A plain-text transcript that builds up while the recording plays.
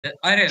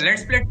Alright,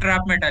 let's play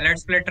trap meta.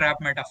 Let's play trap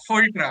meta.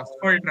 Full traps.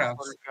 Full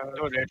traps.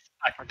 Dude, it's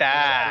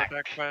Attack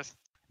attack. first.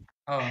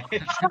 Oh,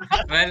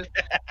 well,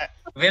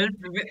 well,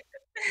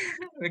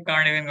 we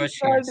can't even go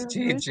shields.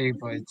 GG,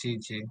 boy.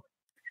 GG.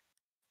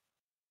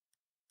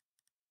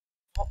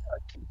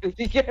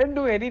 You can't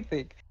do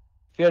anything.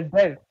 You're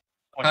dead.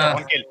 One shot,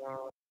 one Ah, kill.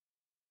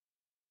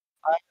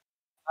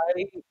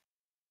 I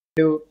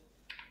Do.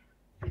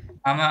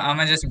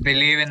 I'ma just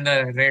believe in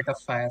the rate of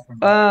fire from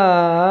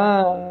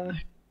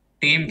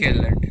team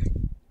kill it.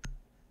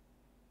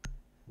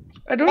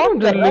 I don't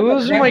want to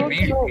lose What do my. you mean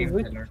team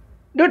kill it?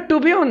 Dude, to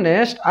be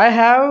honest, I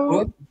have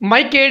Who,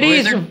 my KD who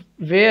is is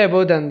it? way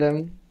above than them.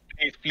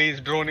 Please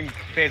droning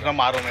phase में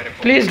मारो मेरे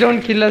को. Please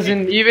don't kill us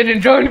in even in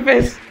drone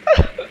phase.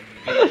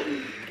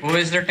 Who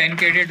is the 10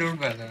 KD dude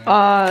by the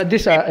way?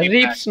 This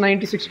Reaps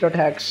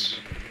 96.hacks.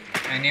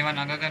 Anyone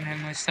other than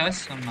him is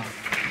sus or not?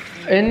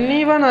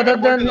 Anyone other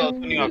Juggernaut is than also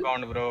new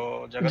account,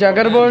 bro.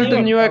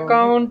 Juggerbolt new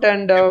account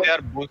and If they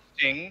are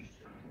boosting,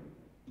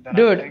 then I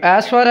dude, think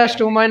as far as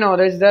to my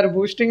knowledge, they're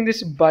boosting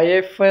this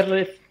by for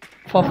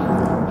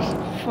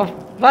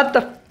what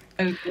the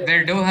Well,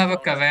 they do have a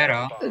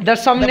Caveira.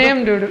 there's some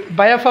name, dude.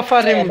 By that's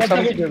something.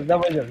 the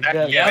version.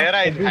 that Yeah.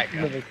 Caveira is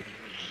hacker.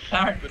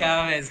 That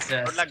Cav is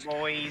Good just. luck,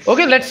 boys.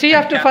 Okay, let's see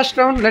after first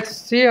round. Let's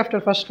see after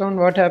first round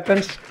what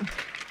happens.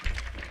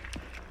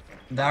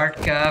 That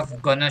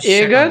Cav gonna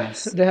shit on Aegir,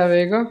 us. they have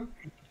Aegir.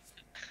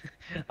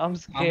 I'm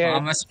scared.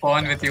 I'm a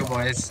spawn with you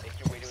boys.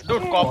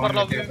 Dude, copper Spawn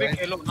lobby with में you,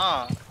 खेलो ना.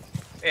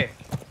 Hey,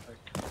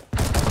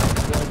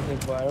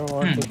 I don't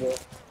want to go.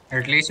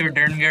 At least we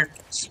didn't get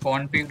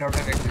spawn peeked out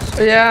of existence.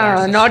 Yeah,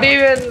 That's not a-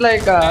 even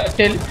like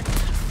tell.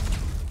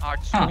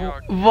 Art studio.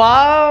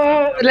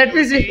 Wow, let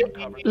me see.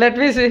 Let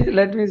me see.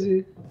 Let me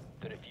see.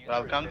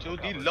 welcome to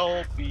the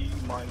lobby,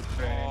 my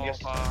friend. Yes,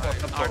 Art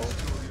bro.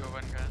 studio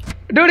one guy.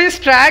 Dude, he's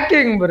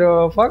tracking,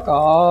 bro. Fuck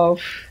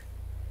off.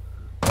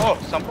 Oh,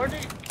 somebody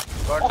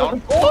got down.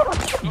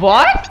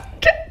 What?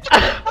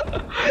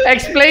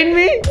 Explain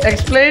me.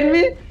 Explain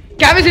me.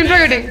 Cav is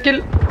interrogating.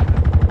 Kill.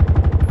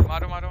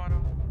 मारो मारो मारो.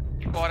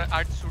 और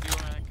art studio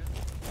में है क्या?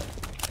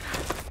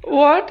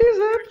 What is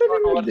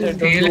happening with this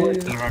He'll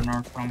guy? run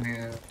out from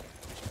here.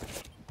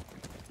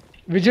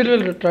 Vigil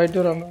will try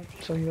to run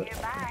out somewhere.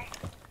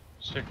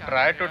 She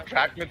tried to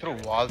track me through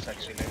walls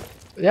actually.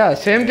 Yeah,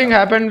 same thing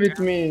happened with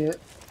me.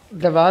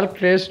 The wall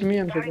placed me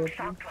and forgot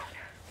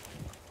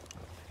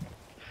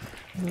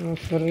me.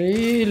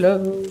 Free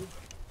love.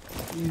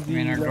 I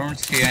mean, I don't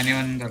see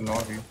anyone in the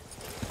lobby.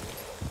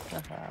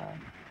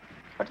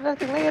 But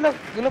nothing like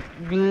you look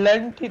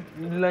lunty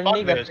Not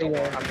very करते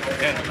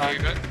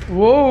हैं. so.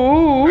 Whoa.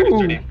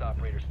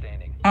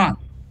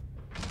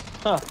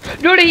 Huh.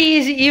 Dude,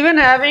 he's even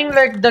having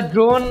like the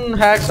drone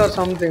hacks or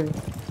something.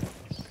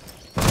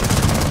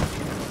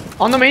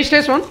 On the main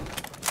stage one.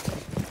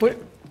 Wait.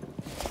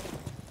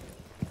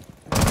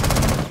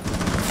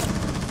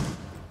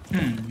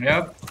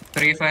 Yep.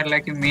 Free fire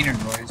like you mean it,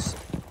 boys.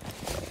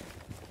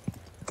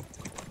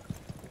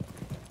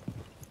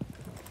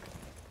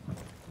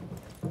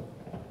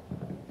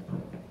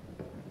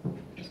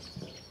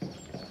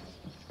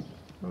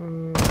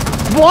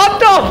 What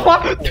the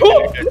fuck?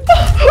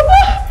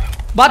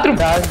 Bathroom.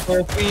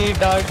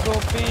 Dark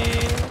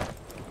copy.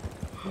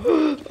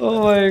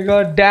 Oh my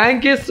god,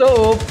 Dank is so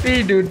OP,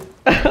 dude.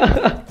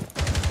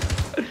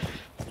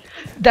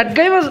 That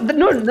guy was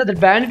no, the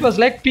bandit was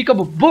like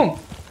peekaboo, boom.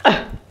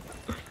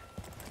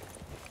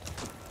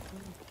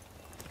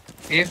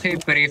 If he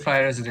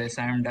pre-fires this,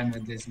 I'm done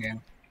with this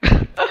game.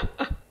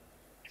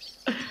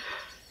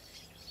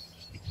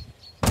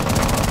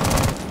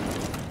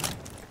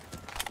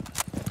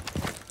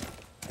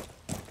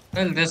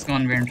 Well, this is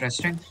gonna be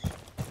interesting.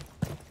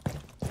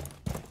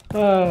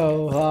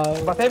 Oh wow.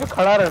 बस पे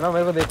खड़ा रहना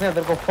मेरे को देखना है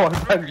तेरे को फोन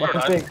पर Dude,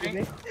 I देख think,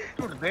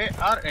 dude, they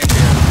are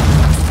Indian.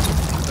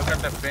 Look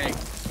at the thing.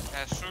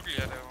 Astro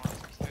clear है वहाँ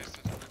से तेज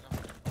से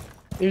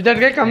चलेगा. If that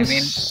guy comes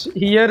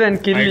here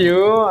and kill you,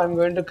 I'm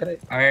going to cry.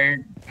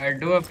 I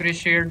do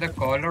appreciate the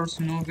call-outs,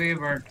 Newbie,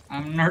 but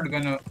I'm not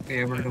gonna be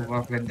able to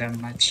work with them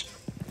much.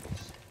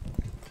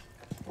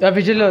 Yeah,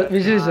 Vigil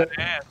is है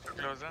astro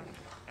closure.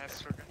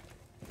 Astro का.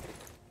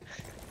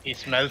 He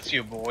smells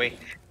you, boy.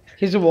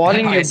 he's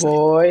warning you, Nice.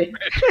 boy.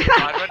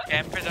 Bar bar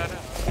camp पे जा रहा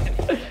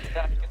है.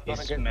 He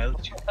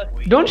smells you,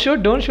 boy.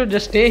 Don't shoot,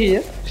 just stay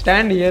here.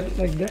 Stand here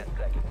like that.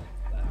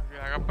 अभी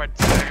आगे पट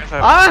जाएगा sir.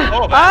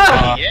 Oh,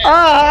 yeah.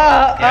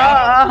 I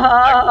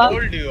Ah.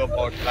 told you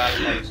about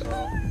Valve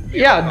also.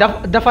 Yeah,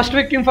 the first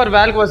victim for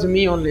Valk was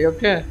me only,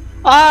 okay?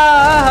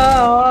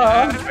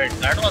 Ah. Wait,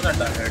 that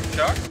wasn't a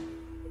headshot?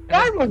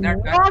 That was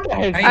That- not a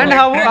headshot. And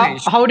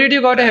literally- how did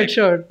you got a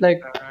headshot?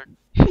 Like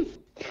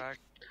Crack.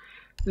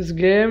 this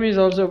game is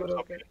also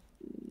broken.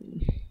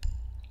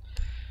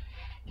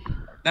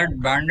 That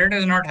bandit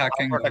is not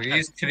hacking. Though.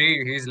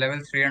 Protection. He's level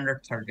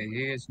 330.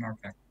 He is not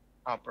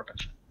hacking.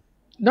 Protection.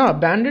 No,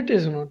 Bandit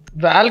is not.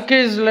 Valk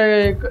is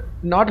like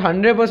not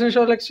 100%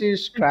 sure. Like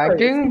she's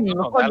tracking.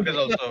 No, Valk is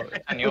also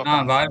a new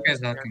No, Valk is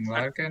hacking.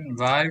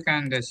 Valk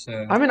and this.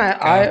 I mean,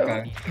 Cav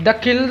guy. the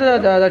kill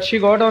that she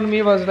got on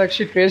me was like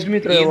she chased me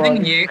through a wall.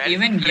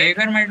 Even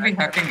Jaeger might be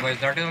hacking, boys.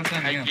 That is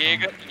also new.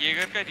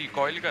 Jaeger का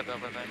recoil का था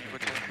पता नहीं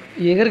कुछ ऐसा।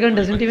 Jaeger gun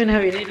doesn't even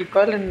have any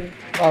recoil and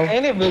wow.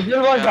 Any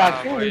visual was Yeah,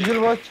 hacking. boy. Visual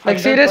was. Like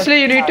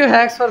seriously, you need to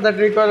hack for that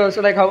recoil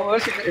also. Like how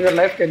worse your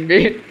life can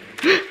be.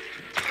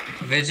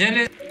 Vigil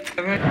is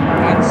level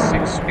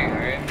 160.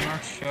 I'm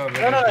not sure.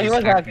 No, whether he he's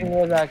was hacking. He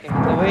was hacking.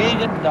 The way he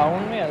just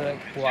downed me, I was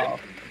like, wow.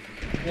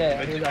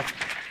 Yeah, he was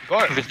hacking.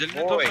 God. Vigil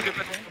ने तो Boy. मुझे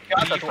पता है क्या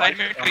था free fire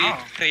में तो हाँ।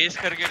 ट्रेस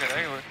करके करा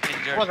है वो What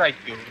injured was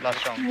IQ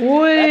last round?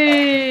 Oi.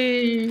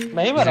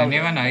 नहीं Is मरा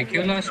anyone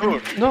IQ last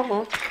round? Dude, No.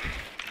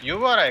 you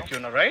were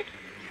IQ now, right?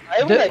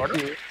 I was The- like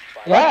you.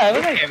 Yeah, I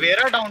was like.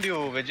 Evera downed you.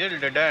 Vigil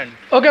didn't.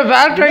 Okay,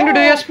 Valk trying to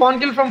do a spawn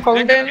kill from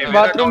fountain, Evera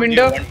bathroom downed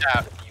you window. one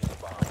tap.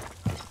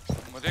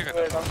 मुझे Wait,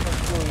 करा I'm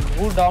confused.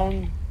 Who down?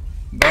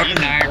 Good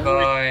night,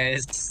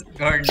 boys.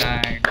 Good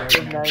night.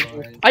 Good night, night.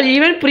 boys. I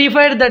even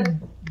pre-fired that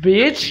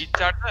bitch. Reach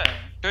charge है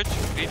touch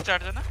reach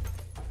charge है ना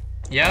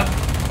Yeah.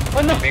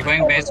 Oh no. We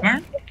going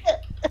basement?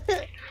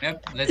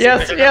 Yep. Let's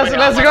Yes, go. yes,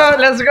 let's go,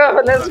 let's go,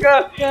 let's go.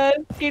 Yeah,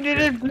 he did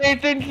it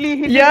blatantly.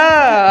 He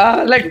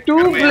Yeah, like too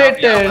अगर मैं यहाँ मारा,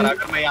 blatant.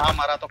 अगर मैं यहाँ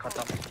मारा तो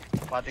खत्म.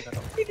 बात ही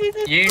खत्म. did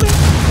it. Yeet.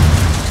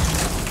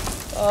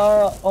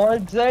 All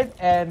Z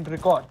and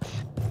record.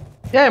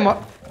 Yeah,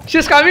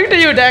 she's coming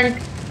to you,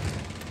 Tank.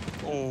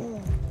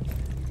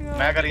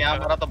 मैं अगर यहाँ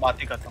मारा तो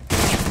बात ही खत्म.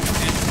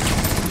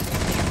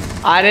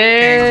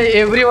 Arey,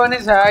 everyone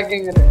is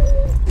hacking.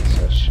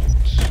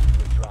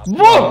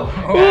 Whoa!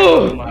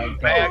 Ooh!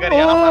 मैं अगर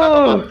यहाँ मारा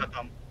तो बात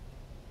खत्म.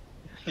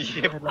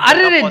 ये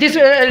Arey, this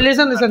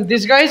listen.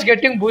 This guy is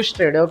getting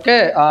boosted. Okay,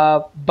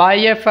 by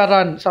a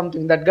run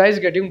something. That guy is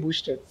getting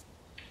boosted.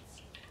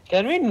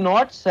 Can we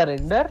not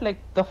surrender? Like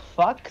the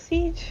fuck,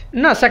 Siege?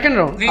 No, second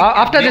round. We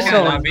After can, this we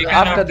can, round. we can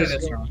After after this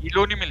this round. round.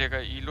 ईलो नहीं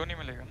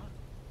मिलेगा ना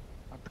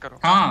मत करो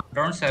हाँ,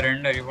 don't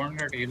surrender. You won't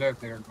get elo if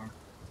they get one.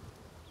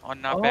 और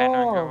ना ban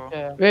हो गया वो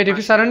okay. Wait, if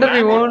you surrender,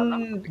 we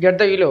won't get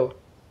the elo.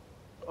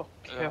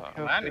 Okay,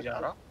 okay, मैं नहीं जा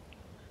रहा.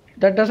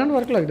 That doesn't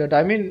work like that.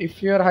 I mean,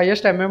 if your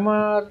highest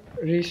MMR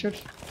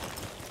resets,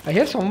 I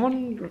hear someone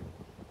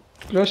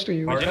close to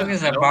you. Warlock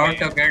is about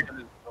to get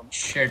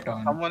shit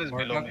on. Someone is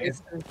below Warlock me.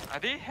 is-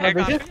 अरे No, है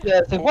this कहाँ is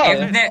पे Sigma.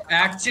 If they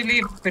actually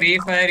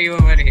pre-fire you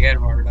over here,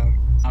 Warlock,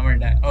 I'ma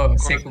die. Oh,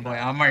 sick boy,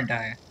 I'ma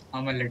die.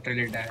 I'ma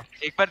literally die.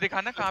 एक बार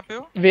दिखाना कहाँ पे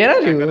हो Where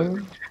are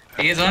you?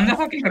 He's on the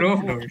fucking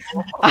roof, dude.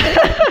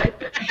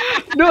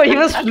 No, he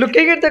was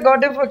looking at the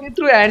goddamn fucking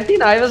through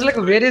antenna. I was like,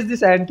 where is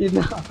this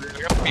antenna?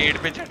 पेड़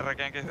पे चढ़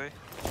रखे हैं कैसे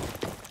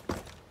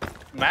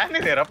मैं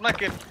नहीं दे रहा अपना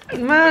किल.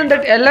 Man,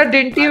 that Ella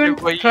didn't even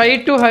वही- try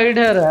to hide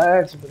her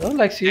ads, bro.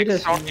 Like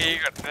next round seriously. यही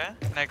करते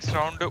हैं नेक्स्ट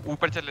राउंड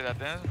ऊपर चले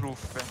जाते हैं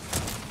रूफ पे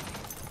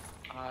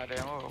आ रहे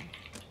हैं वो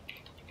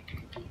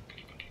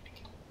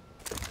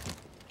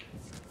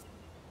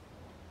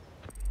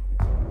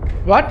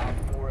What?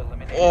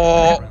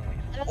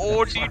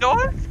 O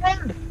D-Dot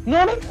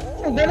No, no,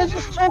 no, that is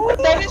just so good.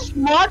 That is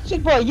smart,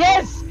 Sigma.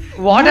 Yes.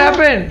 What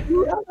happened?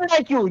 You have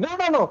like you. No,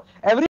 no, no.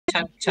 Every.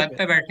 छत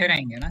पे बैठे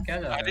रहेंगे ना क्या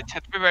जा रहा अरे है?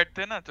 छत पे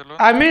बैठते हैं ना चलो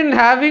I mean,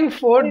 having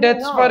 4 No,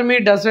 deaths no. for me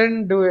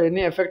doesn't do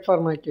any effect for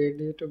my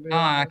KD. To be हाँ,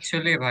 honest.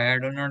 actually, भाई, I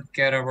do not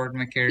care about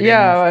my KD.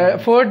 Yeah,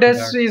 enough 4 to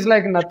deaths that. is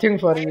like nothing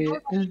for me.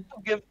 to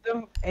give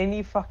them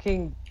any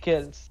fucking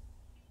kills.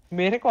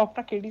 मेरे को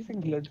अपना KD से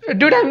glitch.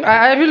 Dude,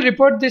 I will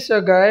report this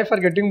guy for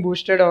getting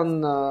boosted on.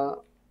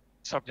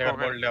 सब जगह हो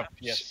गए बोल up.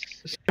 Yes.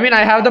 I mean,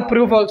 I have the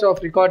proof also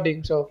of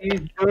recording, so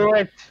Please do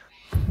it.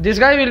 this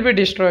guy will be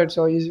destroyed.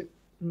 So easy.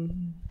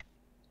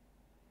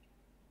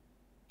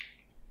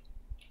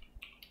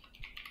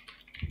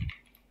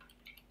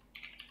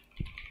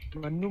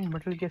 Manu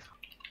metal guess.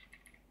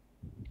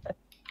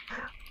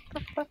 The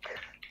fuck?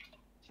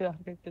 Yeah,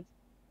 it is.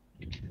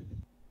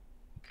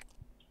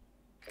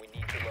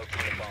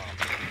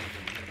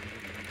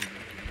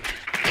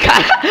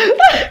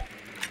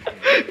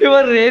 You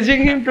were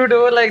raging him to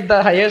do like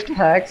the highest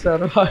hacks or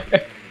what?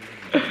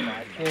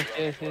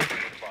 Yes.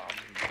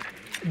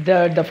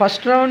 The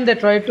first round they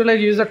tried to like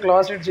use a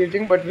closet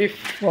cheating, but we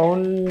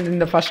found in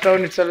the first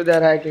round itself they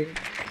are hacking.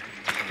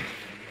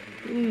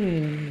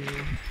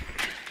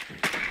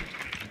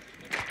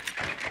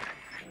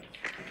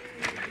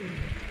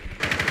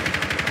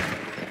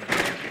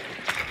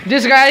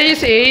 This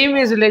guy's aim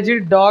is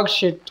legit dog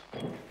shit.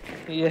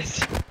 Yes.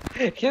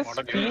 His What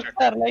a feet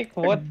glitch. are like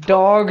what?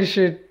 Dog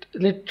shit.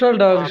 Literal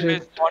dog कहाँ पे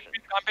shit. spawn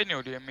peak कहाँ पे नहीं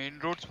हो रही है main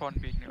road spawn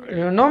peak नहीं हो रही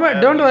है No,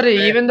 don't worry.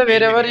 Even the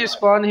wherever you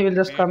spawn, he will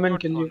just come and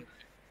kill you.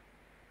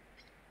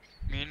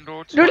 Main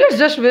road Dude, let's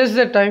just waste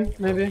the time.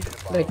 Maybe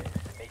like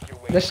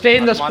just stay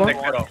in the आसमान spawn.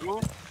 देखते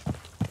रहो.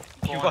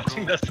 You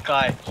watching the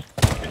sky.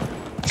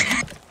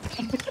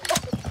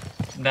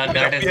 That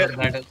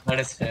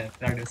is fair.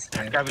 That is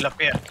fair. क्या will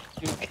appear?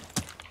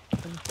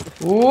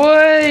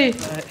 Oi!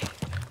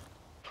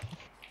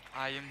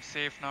 I am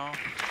safe now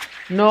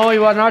No,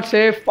 you are not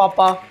safe,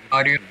 Papa.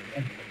 Are you?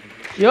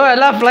 Yo,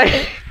 Ella,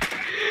 fly.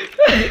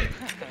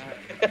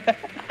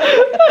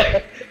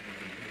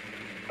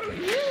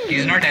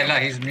 He's not Ella,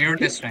 he's mute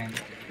this time.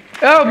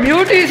 Oh,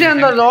 mute is in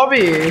the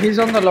lobby. He's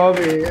on the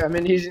lobby. I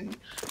mean, he's.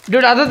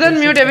 Dude, other than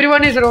mute,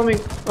 everyone is roaming.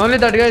 Only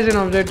that guy is in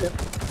objective.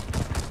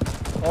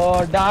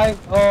 Oh, Dank.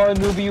 Oh,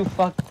 newbie, you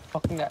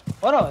fucking guy.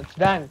 Oh no, it's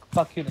Dank.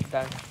 Fuck you,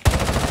 Dank.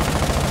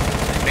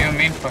 What do you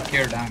mean, fuck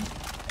your damn?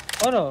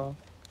 Oh no.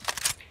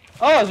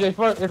 Oh, so it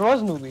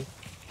was newbie.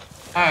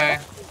 Hi.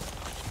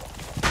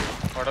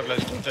 Auto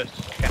clutch.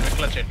 Can we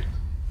clutch it?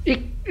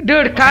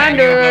 Dude, can't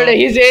do it.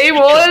 He's aim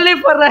only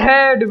for the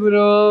head,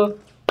 bro.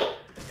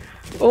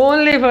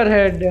 Only for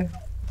head.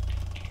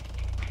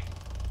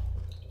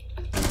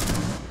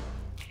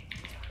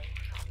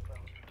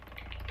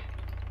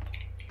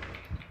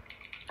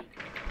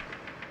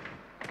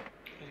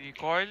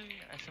 Recoil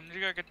SMG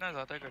का कितना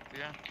ज्यादा करती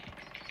है?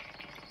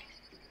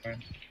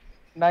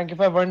 Dank, if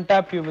I one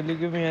tap you, will you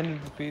give me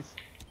 100 rupees?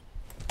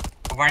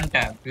 One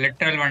tap,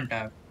 literal one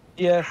tap.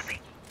 Yes.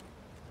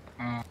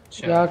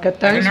 Sure. Yeah, okay, I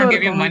thanks will not for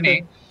give you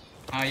money.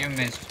 commenting. You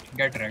missed.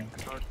 Get right.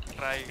 तो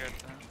try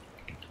करते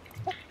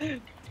हैं.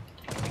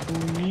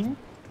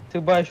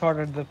 Suba, I shot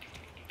at the.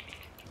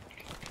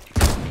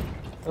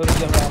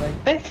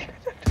 Right.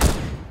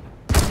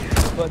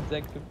 1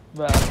 second.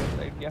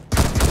 Right, yeah.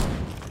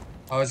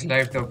 How's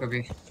life,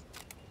 Tokabi?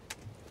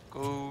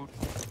 Good.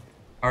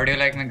 How do you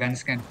like my gun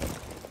skin?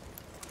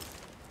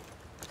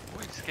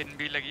 कोई skin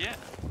भी लगी है?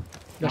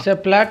 That's a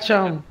plat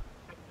charm.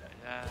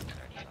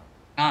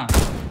 Ah,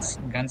 it's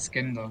gun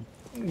skin though.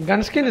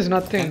 Gun skin is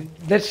nothing.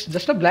 That's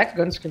just a black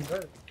gun skin,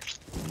 right?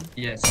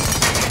 Yes.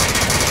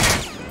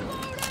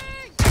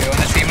 You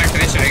wanna see my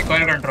Twitch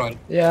recoil control?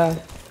 Yeah.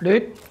 Do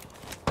it.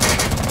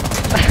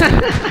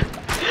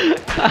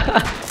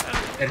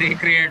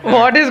 Recreate that.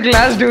 What is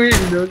Glass doing,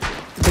 dude?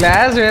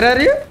 Glass, where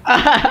are you?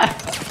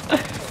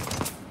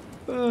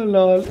 Oh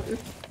lol.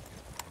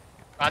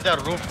 आजा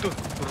roof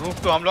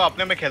to हम लोग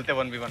अपने में खेलते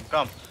 1v1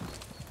 कम.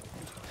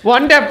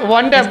 One tap,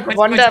 one tap,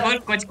 one tap.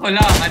 कुछ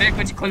खोला. अरे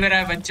कुछ खुल रहा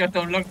है बच्चों.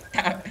 तुम लोग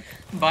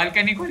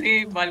बालकनी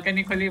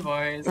खुली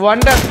boys. One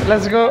tap.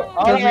 Let's go.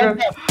 Let's go.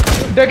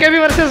 Dokebi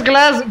versus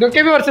Glass.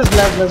 Dokebi versus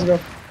Glass. Let's go.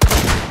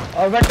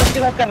 और मैं किसके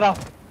साथ कर रहा हूँ?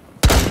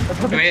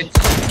 Twitch.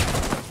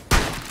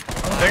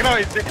 देखना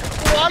इससे.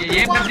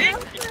 ये बंदे.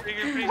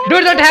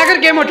 Dude, that hacker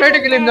came out. Try to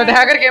kill him. That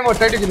hacker came out.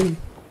 Try to kill him.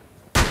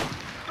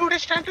 Dude,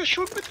 it's trying to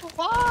shoot with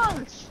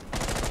walls.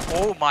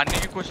 ओ मारने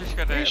की कोशिश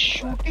कर रहे He's हैं.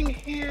 shooting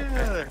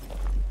here.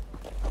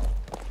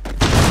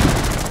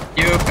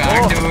 You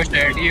can't do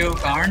shit. You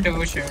can't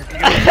do shit.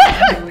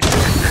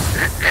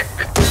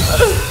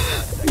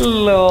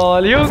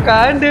 Lol, you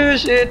can't do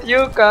shit.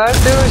 You can't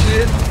do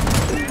shit.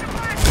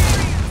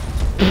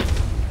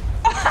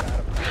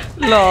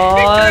 Lol.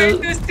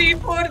 Trying to see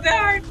for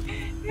that.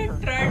 He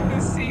tried to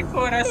see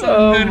for us.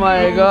 Oh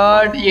my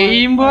god.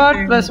 Aimbot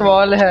plus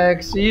wall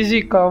hacks.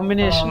 Easy Oh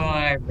combination.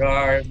 my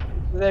god.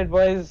 That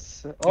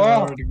boys.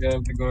 Oh.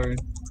 God.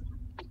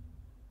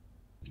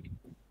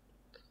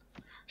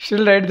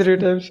 Still right 3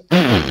 times.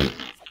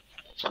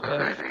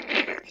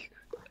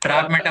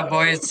 Trap meta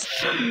boys.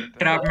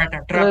 Trap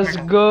meta. Let's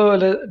go.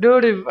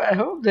 Dude, I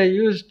hope they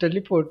use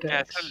teleport.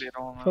 कैसा ले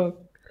रहा हूँ मैं? Fuck.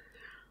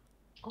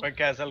 कोई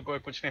castle कोई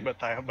कुछ नहीं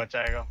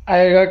बचाएगा.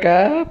 आएगा क्या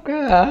आपका?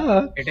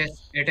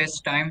 It is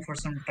time for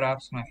some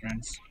traps, my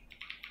friends.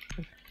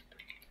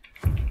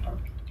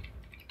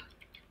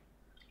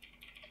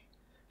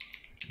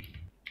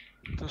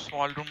 तो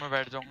स्मॉल रूम में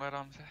बैठ जाऊंगा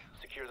आराम से.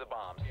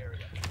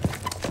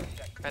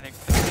 पैनिक.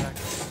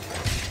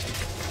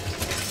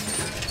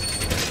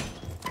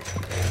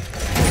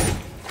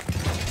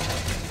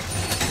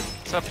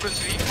 सब कुछ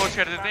रीइंफोर्स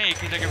कर देते हैं एक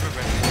ही जगह पे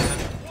बैठ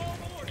जाते हैं.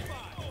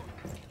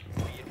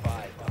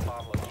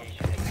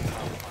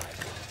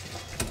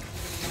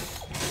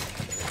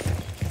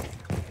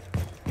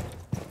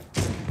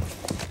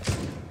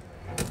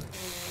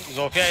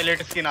 Zofia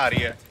elite skin आ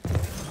रही है.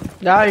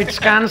 Yeah, it's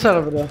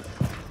cancer, bro.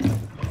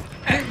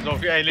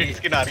 Zofia elite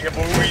skin आ रही है.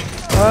 Boy.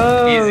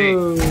 Oh.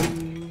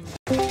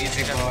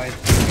 Easy boys.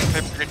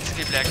 फिर ब्लिट्स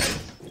की black eyes.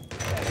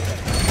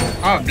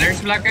 Oh, Blitz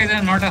Black Eyes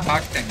is not a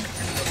hard thing.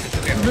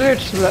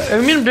 Blitz, I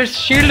mean Blitz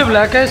Shield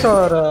Black Eyes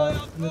or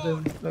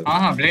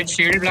Blitz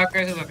Shield Black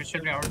Eyes is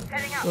officially out.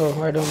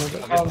 Oh, I don't know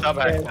that. It's up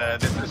at,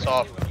 this is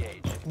soft.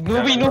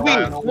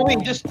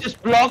 Newbie,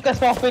 just block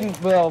us off in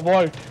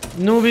vault.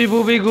 Nooby,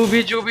 booby,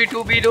 gooby, jooby,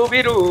 tooby,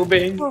 dooby,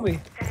 roobing. Newbie.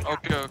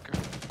 Okay.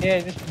 Yeah,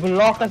 just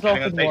block us off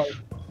in vault.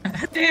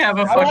 They have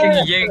a fucking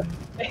ying.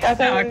 They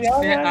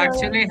Yeah.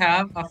 actually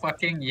have a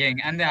fucking ying,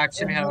 and they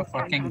actually have a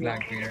fucking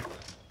Blackbeard.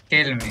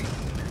 Kill me,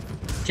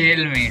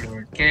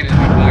 dude. Kill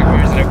me.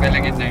 Blackbeard's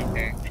rebelling in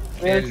 90.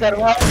 We'll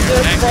survive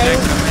this,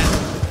 boys.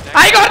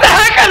 I got the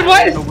hacker,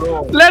 boys!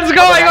 Let's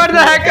go, I got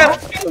the hacker!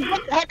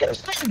 Hacker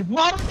stand.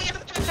 मारो तीर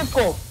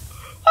को.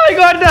 I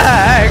got the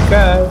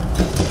hacker!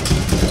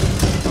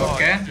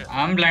 Okay,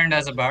 I'm blind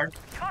as a bird.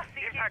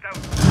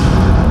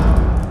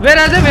 Where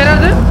are they?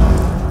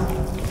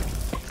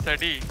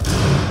 Study.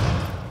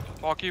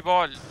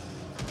 Pokeball.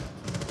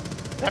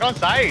 They're on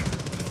side.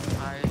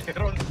 Nice.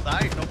 They're on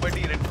side.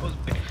 Nobody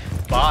reinforced.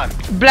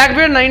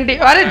 Blackbeard 90.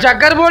 Arey,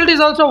 Juggerbolt is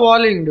also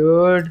walling,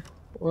 dude.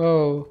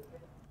 Wow.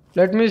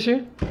 Let me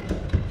see.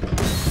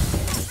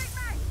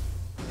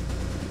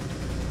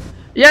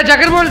 Yeah,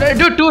 Juggerbolt.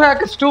 Dude, 2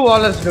 hackers, 2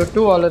 wallers, dude.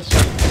 2 wallers.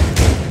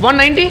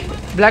 190.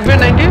 Blackbeard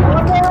 90.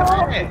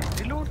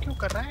 Reload क्यों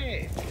कर रहा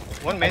है?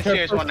 One main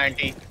stage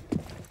 190.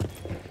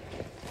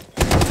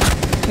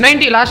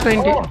 90. Last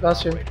 90.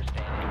 Last year.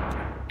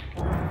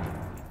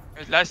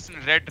 Last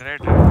red.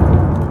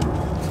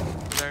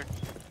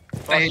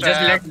 He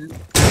just let.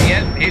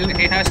 Yeah,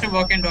 he has to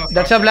walk into.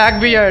 That's a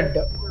Blackbeard.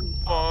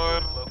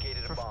 For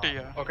 50.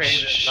 Yeah. Okay,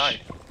 he's die.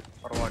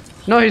 Or what?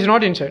 No, he's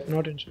not inside.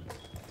 Not inside.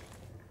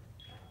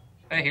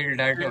 He'll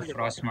die to a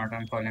Frostmart,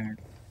 I'm calling it.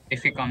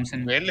 If he comes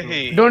in. Will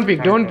he? Don't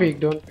peek. Don't peek.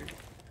 Don't peek.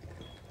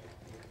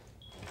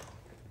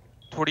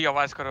 थोड़ी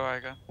आवाज करो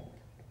आएगा.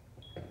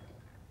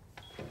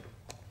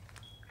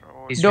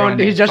 He's Don't.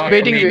 droning. He's just Fuck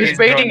baiting me, you. He's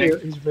baiting droning. you.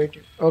 He's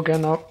baiting. Okay,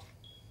 now.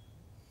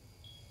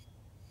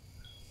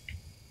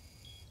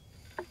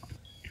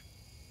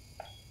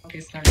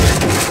 He's not.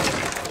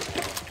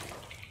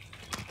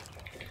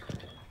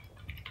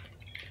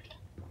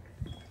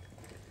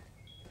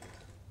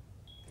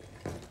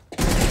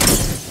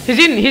 He's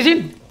in. He's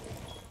in.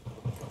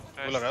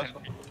 लगा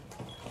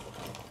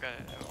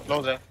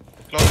Close है.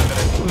 Close है.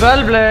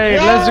 Well played.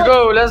 Let's go.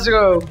 Let's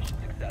go.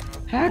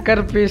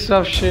 Hacker piece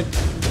of shit.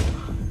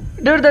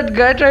 Dude, that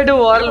guy tried to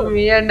wall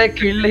me and I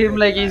killed him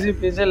like easy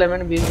peasy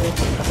lemon peasy.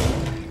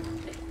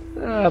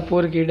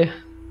 Poor kid.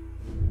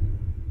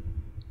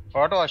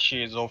 What was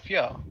she?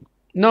 Zofia?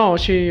 No,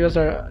 she was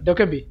a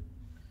Dokkaebi.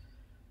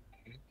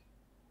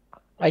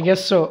 I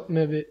guess so,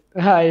 maybe.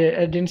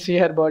 I didn't see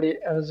her body.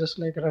 I was just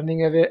like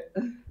running away.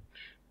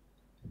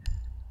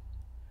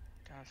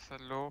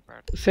 Low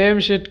pad. Same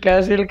shit,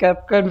 Castle,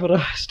 Capcom,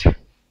 Frost.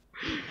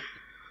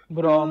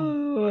 Bro, Oh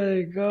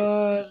my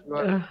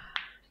god.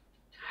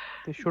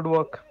 this should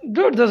work.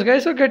 Dude, those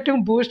guys are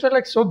getting boosted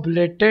like so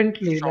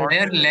blatantly. Like,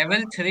 They're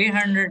level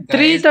 300 guys.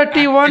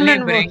 331 actually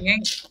and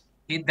bringing.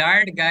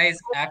 That guy is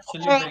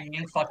actually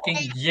bringing fucking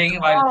Ying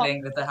while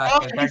playing with a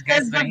hacker. That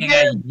guy's bringing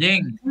a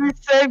Ying. He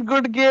said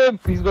good game.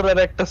 He's gonna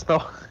wreck us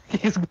now.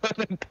 He's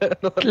gonna turn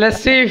on.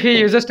 let's see if he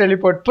uses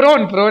teleport.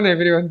 Prone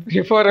everyone.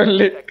 Before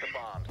only.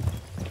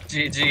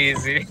 GG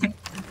easy.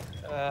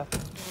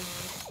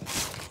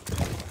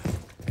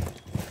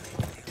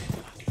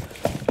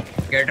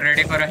 Get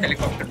ready for a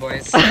helicopter,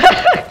 boys.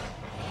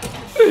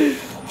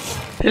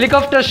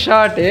 Helicopter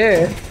shot,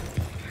 eh?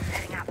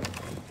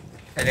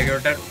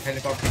 Helicopter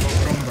go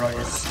from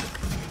boys.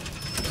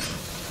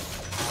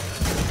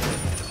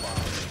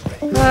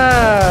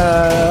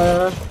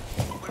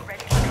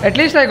 At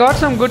least I got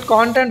some good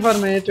content for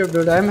my YouTube,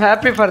 dude. I'm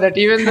happy for that.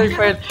 Even though if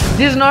I,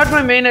 this is not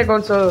my main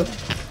account, so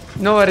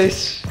no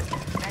worries.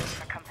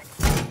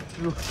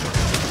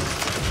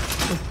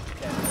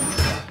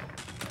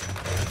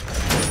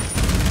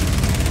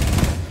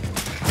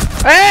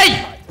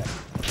 Hey!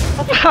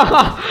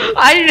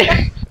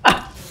 I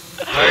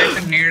Why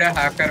do you need a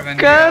hacker when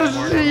curse you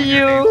have more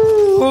you.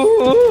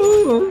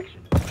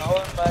 Now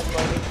I'm back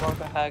running from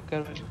the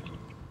hacker.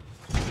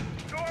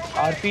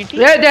 RPT?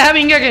 Yeah, they have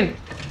Ing again.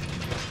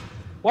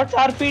 What's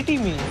RPT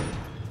mean?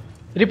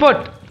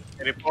 Report.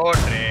 Report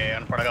रे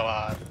अनपढ़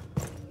गवार.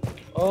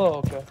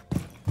 Oh, okay.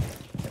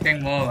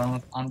 fucking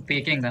move. I'm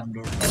peeking them,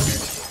 dude.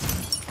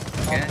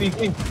 I'm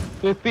peeking.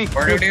 Peek.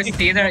 What did you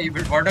see there?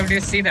 What did you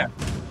see there?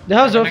 They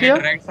have Gonna get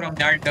Zofia. right from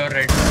that door,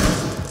 right?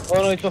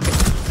 Oh no, it's okay.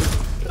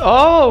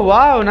 Oh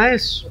wow,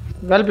 nice.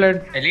 Well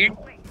played. Elite?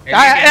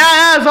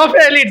 Yeah,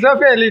 Zofia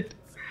elite.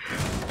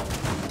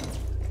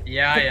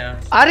 Yeah.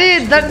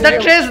 Arey,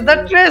 that trace. They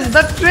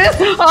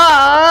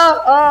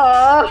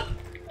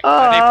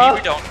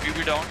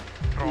PB down.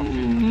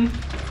 Wrong.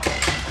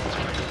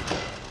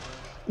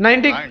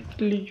 90.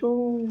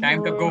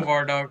 Time to go,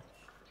 War Dog.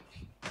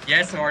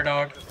 Yes, War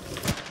Dog.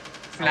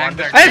 Flank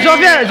that. Hey,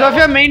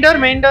 Zofia,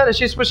 main door.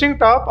 She's pushing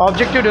top.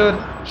 Objective door.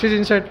 She's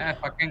inside.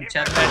 Fucking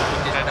check that.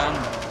 She's done,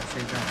 bro.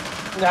 She's done.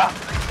 Yeah.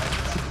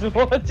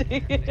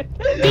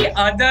 The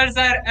others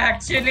are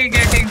actually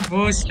getting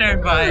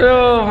boosted by.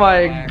 Oh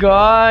my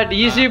god.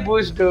 Easy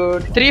boost,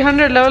 dude.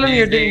 300 level and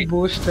getting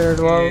boosted.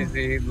 Wow.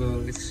 Easy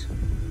boost.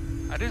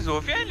 Are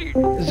Zofia elite?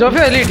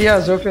 Zofia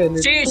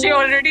elite. She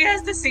already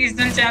has the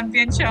seasonal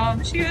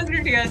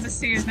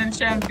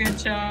champion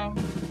charm.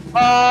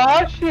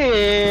 Oh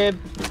shit.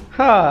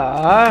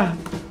 Ha.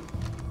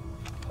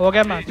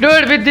 Okay, man.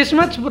 Dude, with this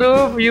much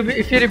proof,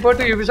 if you report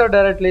to Ubisoft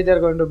directly, they're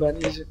going to ban.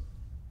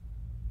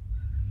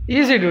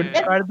 Easy, dude.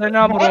 कर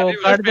देना bro,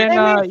 कर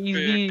देना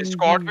easy.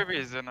 Discord पे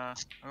भेज देना.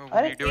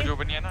 वो video जो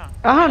बनी है ना.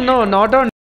 No, not on